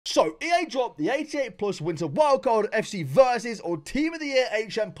So, EA dropped the 88 Plus Winter Wildcard FC Versus or Team of the Year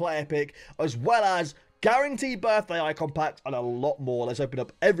HM player pick, as well as guaranteed birthday icon packs and a lot more. Let's open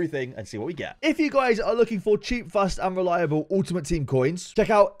up everything and see what we get. If you guys are looking for cheap, fast, and reliable Ultimate Team coins, check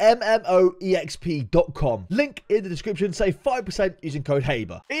out MMOEXP.com. Link in the description. Save 5% using code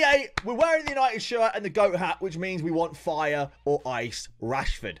HABER. EA, we're wearing the United shirt and the GOAT hat, which means we want fire or ice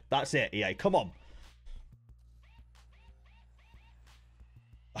Rashford. That's it, EA. Come on.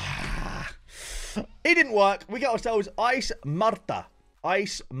 It didn't work. We get ourselves Ice Marta.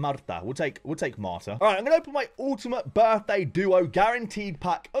 Ice Marta. We'll take Marta. All right, I'm going to open my Ultimate Birthday Duo Guaranteed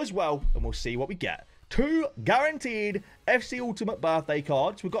pack as well, and we'll see what we get. 2 guaranteed FC Ultimate Birthday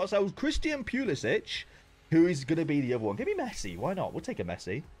cards. We've got ourselves Christian Pulisic, who is going to be the other one. Give me Messi. Why not? We'll take a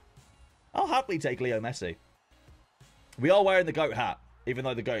Messi. I'll happily take Leo Messi. We are wearing the GOAT hat, even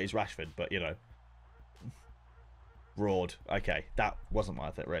though the GOAT is Rashford, but, you know. Roared. Okay, that wasn't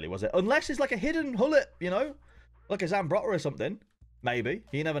worth it, really, was it? Unless it's like a hidden hullet, you know? Like a Zambrotta or something. Maybe.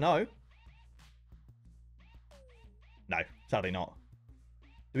 You never know. No, sadly not.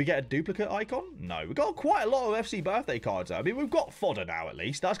 Do we get a duplicate icon? No. We've got quite a lot of FC birthday cards. I mean, we've got fodder now, at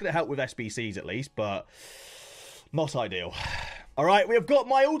least. That's going to help with SBCs, at least, but not ideal. All right, we have got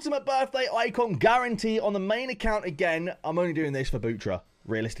my Ultimate Birthday icon guarantee on the main account again. I'm only doing this for Butra,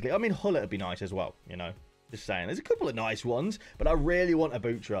 realistically. I mean, hullet would be nice as well, you know? Just saying. There's a couple of nice ones, but I really want a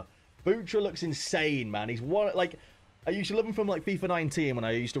Butra. Butra looks insane, man. He's one, like, I used to love him from, like, FIFA 19 when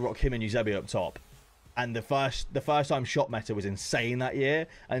I used to rock him and Eusebio up top. And the first time shot meta was insane that year.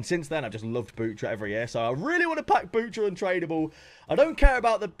 And since then, I've just loved Butra every year. So I really want to pack Butra untradeable. I don't care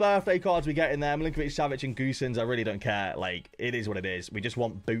about the birthday cards we get in there. Milinkovic, Savic, and Goosens. I really don't care. Like, it is what it is. We just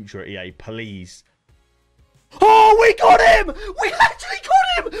want Butra at EA, please. Oh, we got him! We actually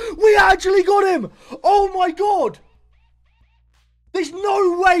got him! We actually got him! Oh my god! There's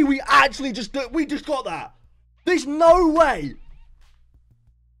no way we just got that. There's no way.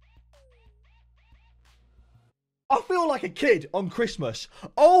 I feel like a kid on Christmas.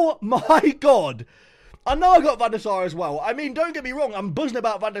 Oh my god. I know I got Van der Sar as well. I mean, don't get me wrong. I'm buzzing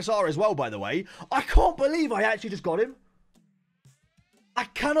about Van der Sar as well, by the way. I can't believe I actually just got him. I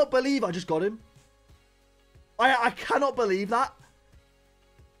cannot believe I just got him. I cannot believe that.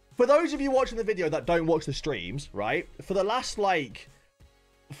 For those of you watching the video that don't watch the streams, right? For the last, like,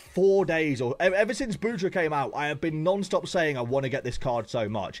 4 days, or ever since Butra came out, I have been non-stop saying I want to get this card so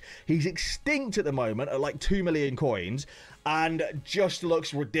much. He's extinct at the moment at, like, 2 million coins, and just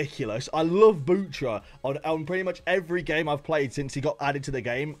looks ridiculous. I love Butra on pretty much every game I've played since he got added to the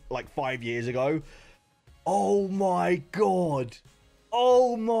game, like, 5 years ago. Oh, my God.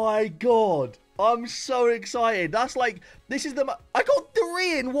 Oh, my God. I'm so excited. That's like, this is the... I got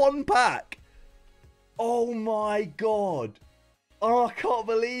 3 in 1 pack. Oh my god. Oh, I can't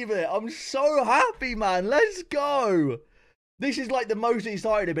believe it. I'm so happy, man. Let's go. This is like the most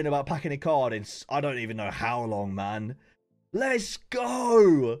excited I've been about packing a card in I don't even know how long, man. Let's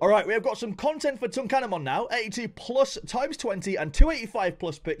go. All right, we have got some content for Tunkanamon now. 82 plus times 20 and 285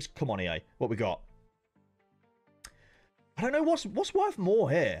 plus picks. Come on, EA. What we got? I don't know what's worth more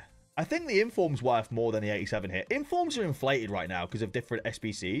here. I think the Inform's worth more than the 87 here. Informs are inflated right now because of different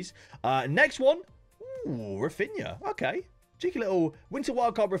SBCs. Next one. Ooh, Rafinha. Okay. Cheeky little Winter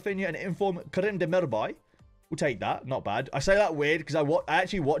Wildcard Rafinha and Inform Karim Demirbay. We'll take that. Not bad. I say that weird because I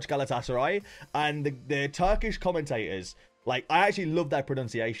actually watch Galatasaray. And the Turkish commentators, like, I actually love their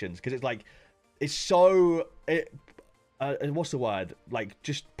pronunciations. Because it's like, it's so... what's the word? Like,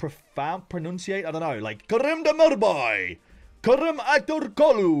 just profound pronunciate? I don't know. Like, Karim Demirbay. Karim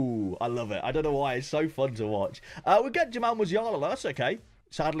Aturkolu. I love it. I don't know why. It's so fun to watch. We get Jamal Musiala. That's okay.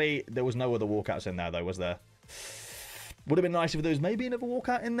 Sadly, there was no other walkouts in there, though, was there? Would have been nice if there was maybe another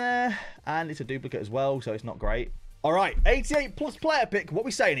walkout in there. And it's a duplicate as well, so it's not great. All right. 88 plus player pick. What we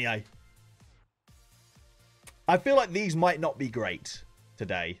saying, EA? I feel like these might not be great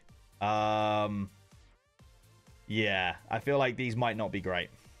today. Yeah. I feel like these might not be great.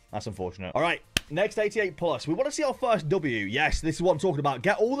 That's unfortunate. All right. Next 88 plus. We want to see our first W. Yes, this is what I'm talking about.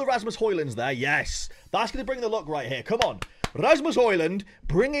 Get all the Rasmus Højlunds there. Yes. That's going to bring the look right here. Come on. Rasmus Højlund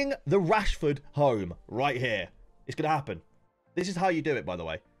bringing the Rashford home right here. It's going to happen. This is how you do it, by the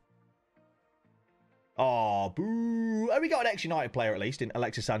way. Oh, boo. Oh, we got an ex-United player, at least, in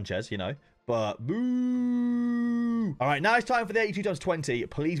Alexis Sanchez, you know. But, boo. All right, now it's time for the 82 times 20.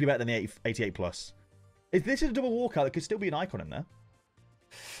 Please be better than the 88 plus. If this is a double walkout, there could still be an icon in there.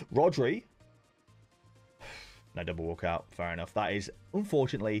 Rodri. No double walkout. Fair enough. That is,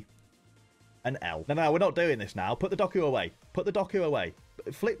 unfortunately, an L. No, we're not doing this now. Put the Doku away. Put the Doku away.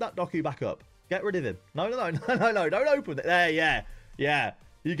 Flip that Doku back up. Get rid of him. No. Don't open it. There, yeah.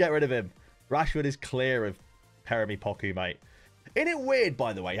 You get rid of him. Rashford is clear of Jeremy Poku, mate. Isn't it weird,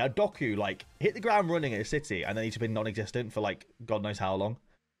 by the way, how Doku, like, hit the ground running at City and then he's been non-existent for, like, God knows how long?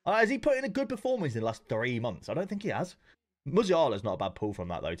 Has he put in a good performance in the last 3 months? I don't think he has. Musiala's not a bad pull from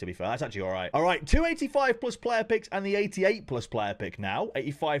that, though, to be fair. That's actually all right. All right, 285 plus player picks and the 88 plus player pick now.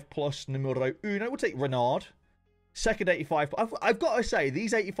 85 plus numero uno. We'll take Renard. Second 85. I've got to say,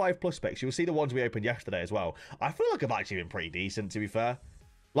 these 85 plus picks, you'll see the ones we opened yesterday as well. I feel like I've actually been pretty decent, to be fair.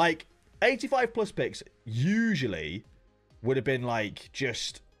 Like, 85 plus picks usually would have been, like,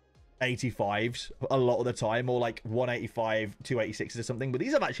 just 85s a lot of the time, or like 185, 286 or something. But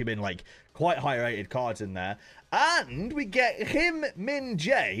these have actually been like quite high rated cards in there. And we get him Min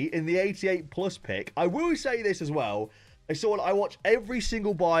Jae in the 88 plus pick. I will say this as well. I watch every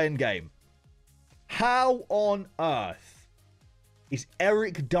single Bayern game. How on earth is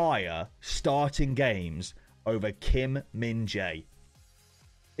Eric Dyer starting games over Kim Min Jae?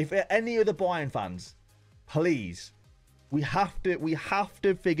 If any other Bayern fans, please, we have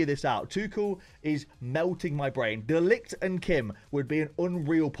to figure this out. Tuchel is melting my brain. De Ligt and Kim would be an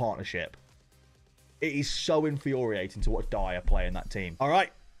unreal partnership. It is so infuriating to watch Dyer play in that team. All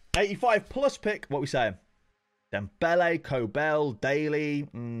right, 85 plus pick. What are we saying? Dembele, Kobel, Daly.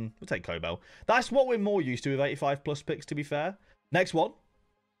 We'll take Kobel. That's what we're more used to with 85 plus picks, to be fair. Next one.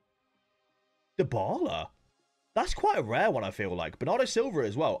 Dybala. That's quite a rare one, I feel like. Bernardo Silva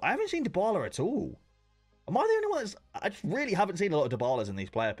as well. I haven't seen Dybala at all. Am I the only one that's... I just really haven't seen a lot of Dybalas in these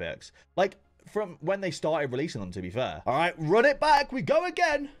player picks. Like, from when they started releasing them, to be fair. All right, run it back. We go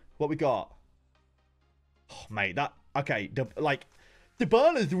again. What we got? Oh, mate, that... Okay, like...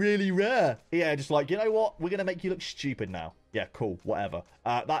 Dybala's really rare. Yeah, just like, you know what? We're going to make you look stupid now. Yeah, cool. Whatever.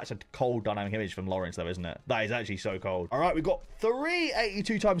 That's a cold dynamic image from Lawrence, though, isn't it? That is actually so cold. All right, we've got 3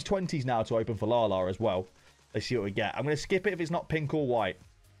 82 times 20s now to open for Lala as well. Let's see what we get. I'm going to skip it if it's not pink or white.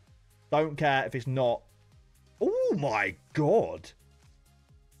 Don't care if it's not... Oh, my God.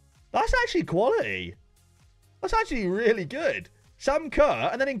 That's actually quality. That's actually really good. Sam Kerr,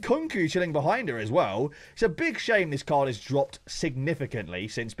 and then in Nkunku chilling behind her as well. It's a big shame this card has dropped significantly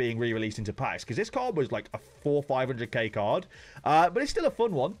since being re-released into packs, because this card was like a 400-500k card. But it's still a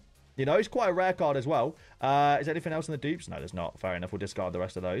fun one. You know, it's quite a rare card as well. Is there anything else in the dupes? No, there's not. Fair enough. We'll discard the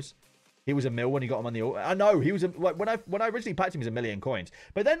rest of those. He was a mil when he got him on the... I know, he was... When I originally packed him, he was 1,000,000 coins.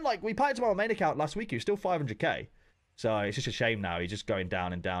 But then, like, we packed him on my main account last week. He was still 500k. So, it's just a shame now. He's just going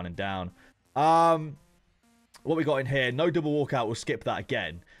down and down and down. What we got in here? No double walkout. We'll skip that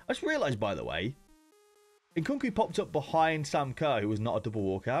again. I just realised, by the way, Nkunku popped up behind Sam Kerr, who was not a double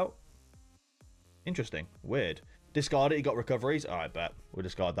walkout. Interesting. Weird. Discard it. He got recoveries. All right, bet. We'll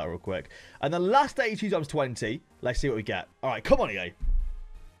discard that real quick. And the last 82 times 20. Let's see what we get. All right, come on, EA.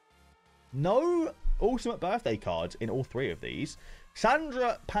 No ultimate birthday cards in all 3 of these.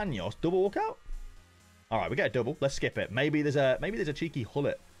 Sandra Panos, double walkout. All right, we get a double. Let's skip it. Maybe there's a cheeky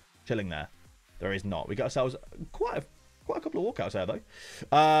Hullet chilling there. There is not. We got ourselves quite a couple of walkouts there,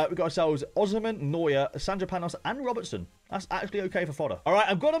 though. We got ourselves Osman, Neuer, Sandra Panos, and Robertson. That's actually okay for fodder. All right,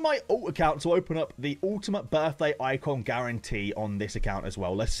 I've got on my alt account to open up the ultimate birthday icon guarantee on this account as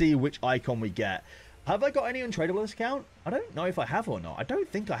well. Let's see which icon we get. Have I got any untradeable on this account? I don't know if I have or not. I don't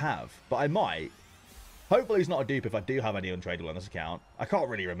think I have, but I might. Hopefully it's not a dupe if I do have any untradeable on this account. I can't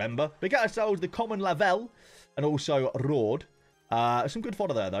really remember. We get ourselves the common Lavelle and also Rord. Some good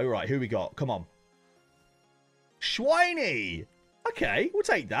fodder there, though. Right, who we got? Come on. Schweiny. Okay, we'll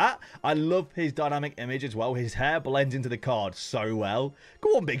take that. I love his dynamic image as well. His hair blends into the card so well.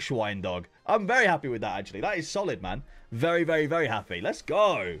 Go on, big Schwein dog. I'm very happy with that, actually. That is solid, man. Very, very, very happy. Let's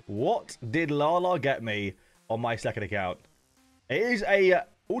go. What did Lala get me on my second account? It is a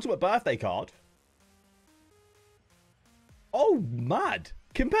ultimate birthday card. Oh, mad.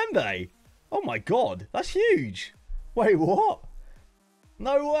 Kimpembe. Oh, my God. That's huge. Wait, what?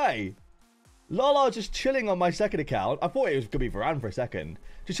 No way. Lala just chilling on my second account. I thought it was going to be Varane for a second.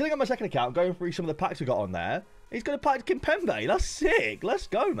 Just chilling on my second account, going through some of the packs we got on there. He's going to pack Kimpembe. That's sick. Let's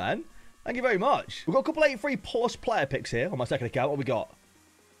go, man. Thank you very much. We've got a couple 83 plus player picks here on my second account. What we got?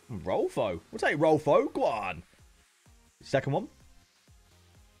 Rolfo. We'll take Rolfo. Go on. Second one.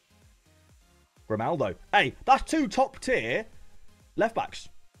 Grimaldo. Hey, that's 2 top tier left backs.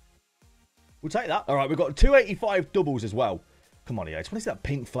 We'll take that. All right, we've got 285 doubles as well. Come on, EA. I just want to see that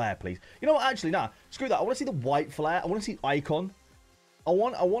pink flare, please. You know what? Actually, nah. Screw that. I want to see the white flare. I want to see icon. I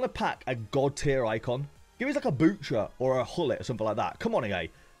want to pack a god tier icon. Give me like a Butcher or a Hullet or something like that. Come on, EA.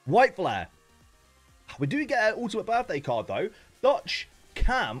 White flare. We do get an ultimate birthday card, though. Dutch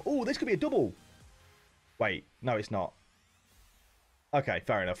Cam. Oh, this could be a double. Wait. No, it's not. Okay,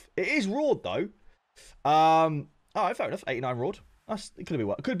 fair enough. It is Rord, though. All right, fair enough. 89 Rord. It could be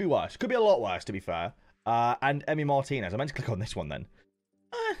worse. Could be worse. Could be a lot worse, to be fair. And Emmy Martinez. I meant to click on this one then.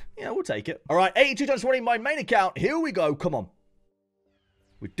 Yeah, we'll take it. All right, 82 times 20, my main account. Here we go. Come on.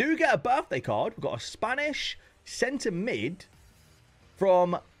 We do get a birthday card. We've got a Spanish centre mid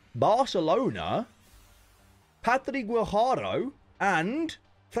from Barcelona, Patrick Guajardo, and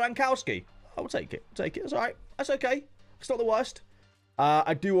Frankowski. I will take it. Take it. That's all right. That's okay. It's not the worst.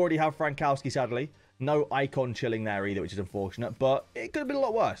 I do already have Frankowski, sadly. No icon chilling there either, which is unfortunate. But it could have been a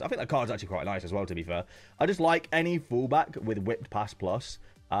lot worse. I think that card's actually quite nice as well, to be fair. I just like any fullback with whipped pass plus.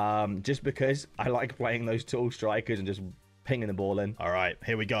 Just because I like playing those tall strikers and just pinging the ball in. All right,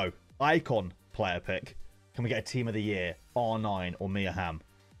 here we go. Icon player pick. Can we get a team of the year? R9 or Mia Hamm?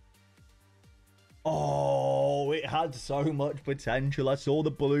 Oh, it had so much potential. I saw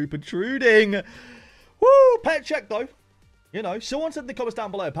the blue protruding. Woo! Pet check, though. You know, someone said in the comments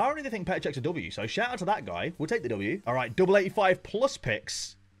down below, apparently they think pet check's a W, so shout out to that guy. We'll take the W. All right, double 85 plus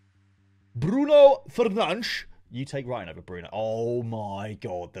picks. Bruno Fernandes. You take Ryan over Bruno. Oh my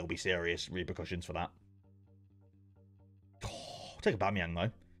god, there'll be serious repercussions for that. Oh, take a Aubameyang,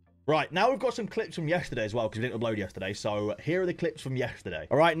 though. Right, now we've got some clips from yesterday as well, because we didn't upload yesterday. So here are the clips from yesterday.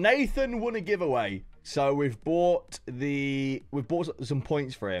 All right, Nathan won a giveaway. So we've bought some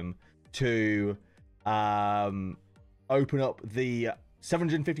points for him to open up the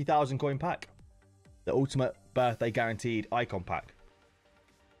 750,000 coin pack. The ultimate birthday guaranteed icon pack.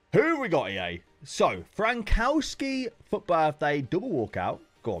 Who have we got, EA? So, Frankowski for birthday, double walkout.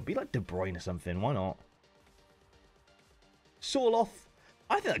 Go on, be like De Bruyne or something. Why not? Sorloth.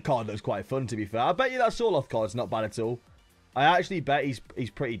 I think that card looks quite fun, to be fair. I bet you that Sorloth card's not bad at all. I actually bet he's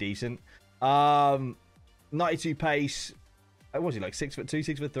pretty decent. 92 pace. What was he, like 6'2",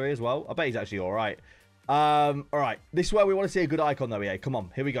 6'3" as well? I bet he's actually all right. All right. This is where we want to see a good icon, though, EA. Come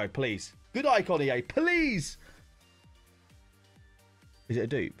on. Here we go, please. Good icon, EA. Please. Is it a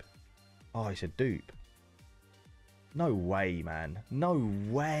dupe? Oh, it's a dupe. No way, man. No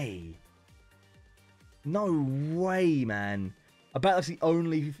way. No way, man. I bet that's the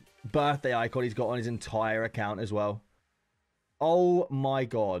only birthday icon he's got on his entire account as well. Oh, my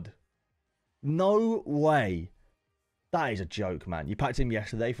God. No way. That is a joke, man. You packed him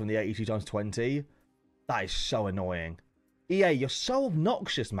yesterday from the 82 times 20. That is so annoying. EA, you're so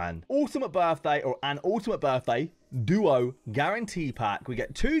obnoxious, man. Ultimate birthday or an ultimate birthday duo guarantee pack. We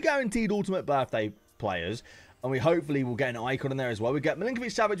get 2 guaranteed ultimate birthday players. And we hopefully will get an icon in there as well. We get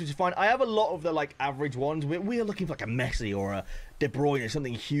Milinkovic-Savic, which is fine. I have a lot of the like average ones. We're looking for like a Messi or a De Bruyne or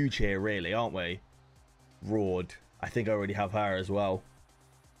something huge here, really, aren't we? Rord. I think I already have her as well.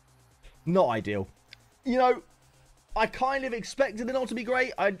 Not ideal. You know, I kind of expected it not to be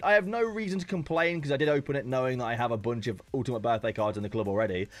great. I have no reason to complain because I did open it knowing that I have a bunch of ultimate birthday cards in the club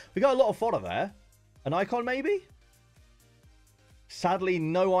already. We got a lot of fodder there. An icon, maybe? Sadly,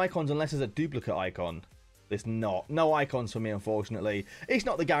 no icons unless there's a duplicate icon. There's not. No icons for me, unfortunately. It's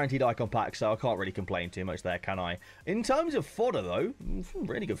not the guaranteed icon pack, so I can't really complain too much there, can I? In terms of fodder, though,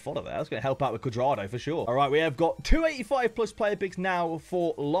 really good fodder there. That's going to help out with Cuadrado for sure. All right, we have got 285 plus player picks now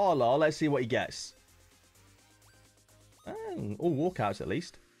for Lala. Let's see what he gets. All walkouts, at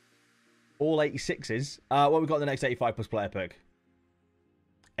least. All 86s. What have we got in the next 85 plus player pick?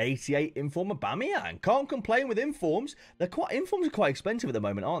 88 Inform Aubameyang. Can't complain with Informs. Informs are quite expensive at the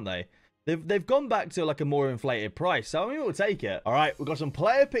moment, aren't they? They've gone back to like a more inflated price, so I mean we'll take it. All right, we've got some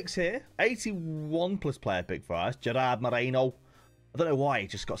player picks here. 81 plus player pick for us. Gerard Moreno. I don't know why he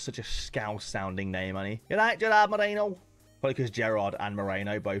just got such a scouse sounding name, honey. Good night, Gerard Moreno. Probably because Gerard and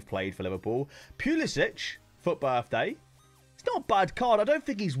Moreno both played for Liverpool. Pulisic, foot birthday. It's not a bad card. I don't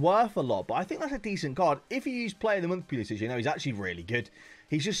think he's worth a lot, but I think that's a decent card. If you use Player of the Month Pulisic, you know he's actually really good.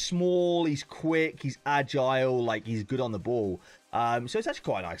 He's just small, he's quick, he's agile, like he's good on the ball. So it's actually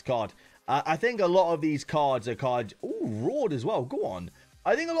quite a nice card. I think a lot of these cards are cards... Ooh, Rord as well. Go on.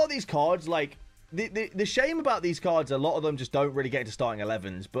 I think a lot of these cards, like... The shame about these cards, a lot of them just don't really get into starting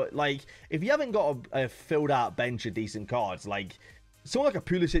 11s. But, like, if you haven't got a filled out bench of decent cards, like... Someone like a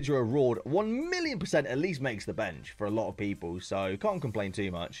Pulisic or a Rord, 1,000,000% at least makes the bench for a lot of people. So, can't complain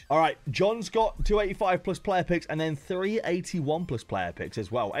too much. All right, John's got 285 plus player picks and then 381 plus player picks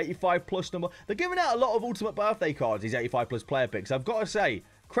as well. 85 plus number. They're giving out a lot of ultimate birthday cards, these 85 plus player picks. I've got to say...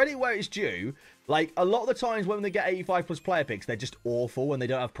 Credit where it's due. Like, a lot of the times when they get 85 plus player picks, they're just awful and they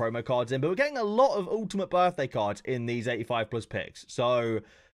don't have promo cards in. But we're getting a lot of ultimate birthday cards in these 85 plus picks. So,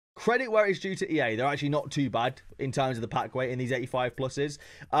 Credit where it's due to EA. They're actually not too bad in terms of the pack weight in these 85 pluses.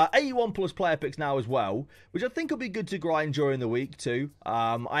 81 plus player picks now as well, which I think will be good to grind during the week too.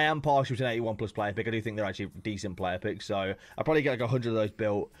 I am partial to an 81 plus player pick. I do think they're actually decent player picks, so I'll probably get like 100 of those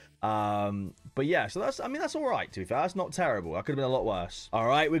built. But yeah, so that's all right, to be fair. That's not terrible. That could have been a lot worse. All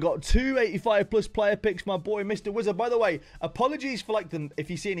right, we got 2 85 plus player picks, my boy, Mr. Wizard. By the way, apologies for like if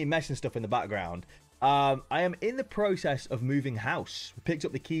you see any mess and stuff in the background. I am in the process of moving house. We picked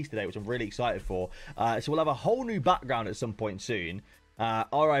up the keys today, which I'm really excited for. So we'll have a whole new background at some point soon.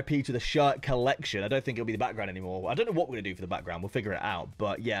 RIP to the shirt collection. I don't think it'll be the background anymore. I don't know what we're going to do for the background. We'll figure it out.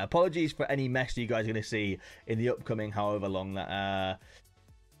 But yeah, apologies for any mess you guys are going to see in the upcoming however long that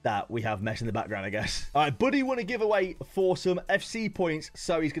we have mess in the background, I guess. All right, Buddy won a giveaway for some FC points,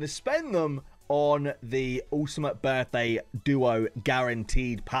 so he's going to spend them on the Ultimate Birthday Duo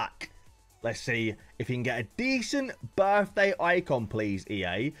Guaranteed Pack. Let's see if he can get a decent birthday icon, please,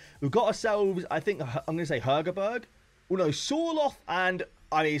 EA. We've got ourselves, I think, I'm going to say Hergerberg. Oh, no, Sorloth, and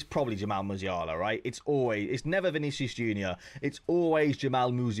I mean, it's probably Jamal Musiala, right? It's never Vinicius Jr. It's always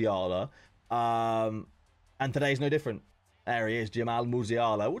Jamal Musiala. And today's no different. There he is, Jamal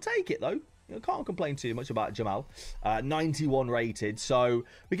Musiala. We'll take it, though. You know, can't complain too much about Jamal. 91 rated. So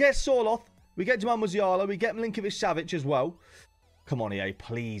we get Sorloth, we get Jamal Musiala, we get Milinkovic-Savic as well. Come on, EA,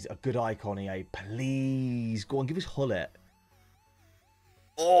 please. A good icon, EA. Please. Go on, give us Hullet.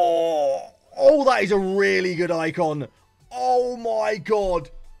 Oh, that is a really good icon. Oh, my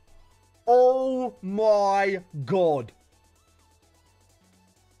God. Oh, my God.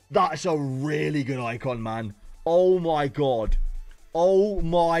 That's a really good icon, man. Oh, my God. Oh,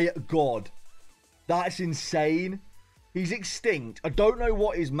 my God. That's insane. He's extinct. I don't know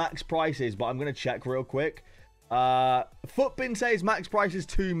what his max price is, but I'm going to check real quick. Footbin says max price is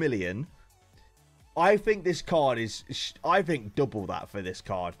 2 million. I think this card is, I think double that for this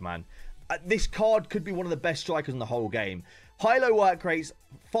card, man. This card could be one of the best strikers in the whole game. High-low work rates,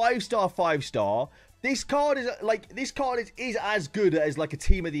 5-star, 5-star. This card is like, is as good as like a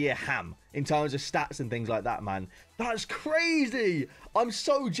Team of the Year ham in terms of stats and things like that, man. That's crazy. I'm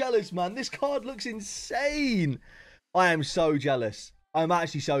so jealous, man. This card looks insane. I am so jealous. I'm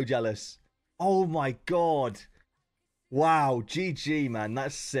actually so jealous. Oh my God. Wow, GG, man.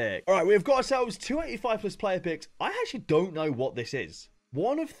 That's sick. All right, we've got ourselves 285 plus player picks. I actually don't know what this is.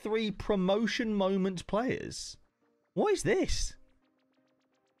 1 of 3 promotion moment players. What is this?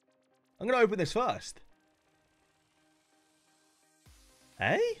 I'm going to open this first.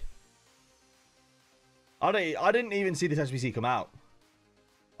 Hey? I didn't even see this SBC come out.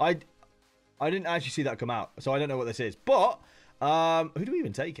 I didn't actually see that come out, so I don't know what this is. But, who do we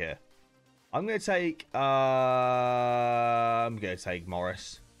even take here? I'm going to take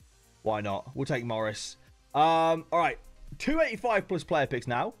Morris. Why not? We'll take Morris. All right. 285 plus player picks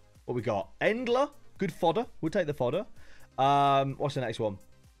now. What we got? Endler. Good fodder. We'll take the fodder. What's the next one?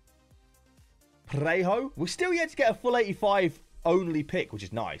 Prejo. We're still yet to get a full 85 only pick, which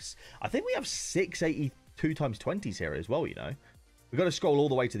is nice. I think we have 6 82 times 20s here as well, you know. We've got to scroll all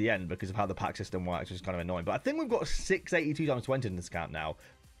the way to the end because of how the pack system works, which is kind of annoying. But I think we've got 6 82 times 20 in this account now.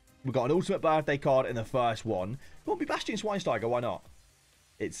 We've got an Ultimate Birthday card in the first one. It won't be Bastian Schweinsteiger, why not?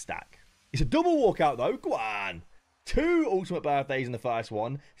 It's Stack. It's a double walkout, though. Go on. 2 Ultimate Birthdays in the first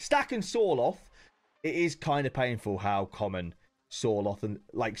one. Stack and Sorloth. It is kind of painful how common Sorloth and,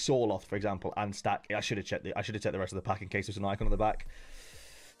 like, Sorloth, for example, and Stack. I should have checked the rest of the pack in case there's an icon on the back.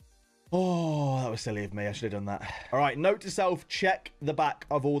 Oh, that was silly of me. I should have done that. All right, note to self, check the back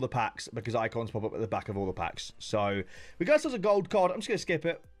of all the packs because icons pop up at the back of all the packs. So we got ourselves a gold card. I'm just going to skip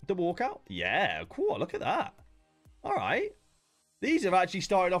it. Double walkout. Yeah, cool. Look at that. All right. These have actually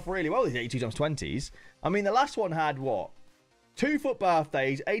started off really well, these 82 times 20s. I mean, the last one had what? 2 foot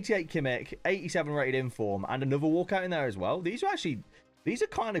birthdays, 88 Kimmich, 87 rated inform, and another walkout in there as well. These are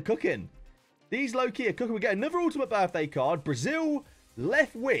kind of cooking. These low-key are cooking. We get another Ultimate Birthday card. Brazil,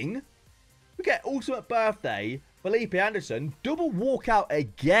 left wing. We get Ultimate Birthday, Felipe Anderson. Double walkout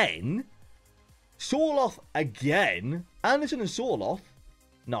again. Sorloth again. Anderson and Sorloth.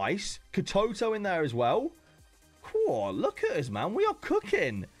 Nice. Katoto in there as well. Cool. Look at us, man. We are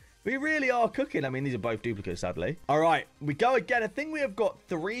cooking. We really are cooking. I mean, these are both duplicates, sadly. All right. We go again. I think we have got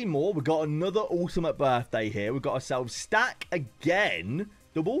 3 more. We've got another Ultimate Birthday here. We've got ourselves Stack again.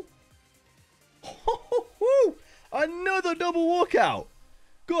 Double. Another double walkout.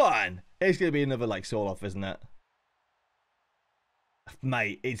 Go on. It's going to be another, like, Sorloth, isn't it?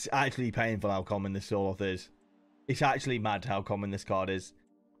 Mate, it's actually painful how common this Sorloth is. It's actually mad how common this card is.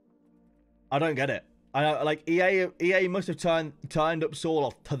 I don't get it. I know, like, EA must have turned up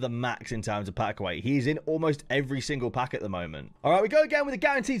Sorloth to the max in terms of pack weight. He's in almost every single pack at the moment. All right, we go again with a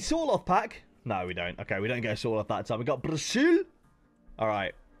guaranteed Sorloth pack. No, we don't. Okay, we don't get a Sorloth that time. We got Brazil. All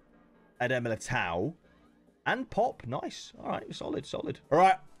right. Eder Militao. And Pop. Nice. All right, solid, solid. All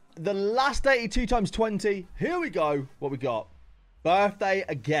right, the last 82 times 20. Here we go. What we got? Birthday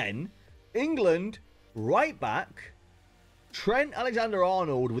again. England, right back. Trent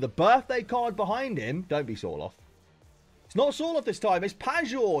Alexander-Arnold with a birthday card behind him. Don't be Sorloth. It's not Sorloth this time. It's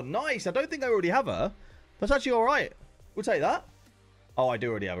Pajor. Nice. I don't think I already have her. That's actually all right. We'll take that. Oh, I do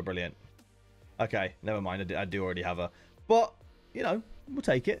already have her. Brilliant. Okay, never mind. I do already have her. But, you know, we'll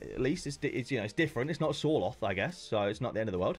take it. At least it's you know, it's different. It's not Sorloth, I guess. So it's not the end of the world.